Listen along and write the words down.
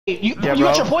You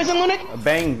got your poison, Lunik? A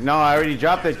bang. No, I already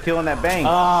dropped it, killing that bang.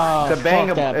 Oh, it's a bang.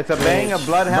 It's a bang, a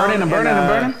bloodhound.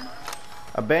 Burning.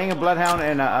 A bang, a bloodhound,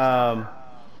 and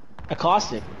a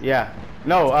Caustic. Yeah.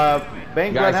 No,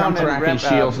 bang, guys, bloodhound, I'm tracking and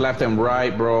shields left and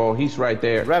right, bro. He's right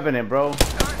there. Revenant, bro.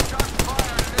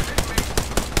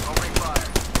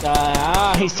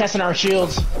 He's testing our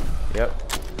shields.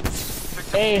 Yep.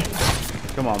 Hey.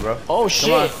 Come on, bro. Oh shit!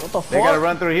 What the fuck? They gotta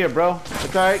run through here, bro.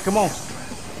 It's all right. Come on.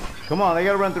 Come on. They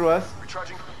gotta run through us.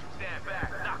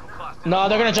 No,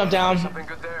 they're gonna jump down.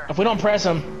 If we don't press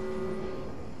them.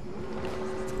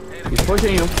 He's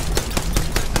pushing you.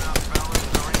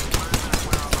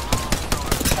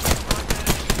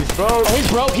 He's broke. Oh, he's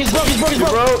broke. He's broke. He's broke. He's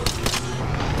broke.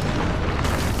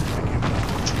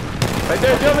 Right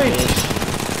there, Jovi.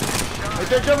 Right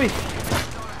there, Jovi.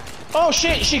 Oh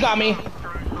shit! She got me.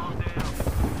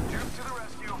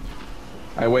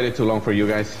 I waited too long for you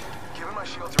guys.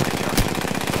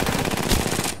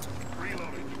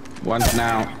 One's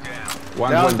now.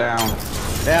 One's one down.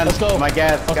 Down. Let's go. My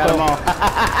gas. Got them all.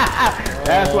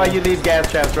 That's why you leave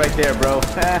gas traps right there, bro.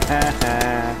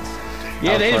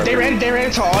 Yeah, they ran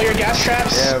into all your gas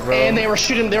traps, and they were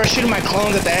shooting my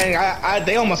clones at the end.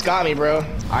 They almost got me, bro.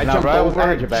 I jumped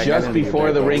over just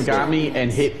before the ring got me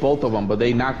and hit both of them, but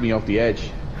they knocked me off the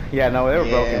edge. Yeah, no, they were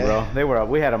broken, bro.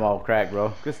 We had them all cracked,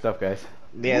 bro. Good stuff, guys.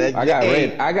 Yeah, I got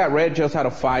red. I got red just out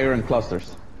of fire and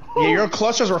clusters. Yeah, your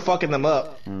clusters were fucking them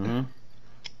up.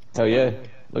 Hell yeah!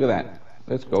 Look at that.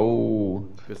 Let's go.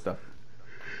 Good stuff.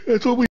 That's what we.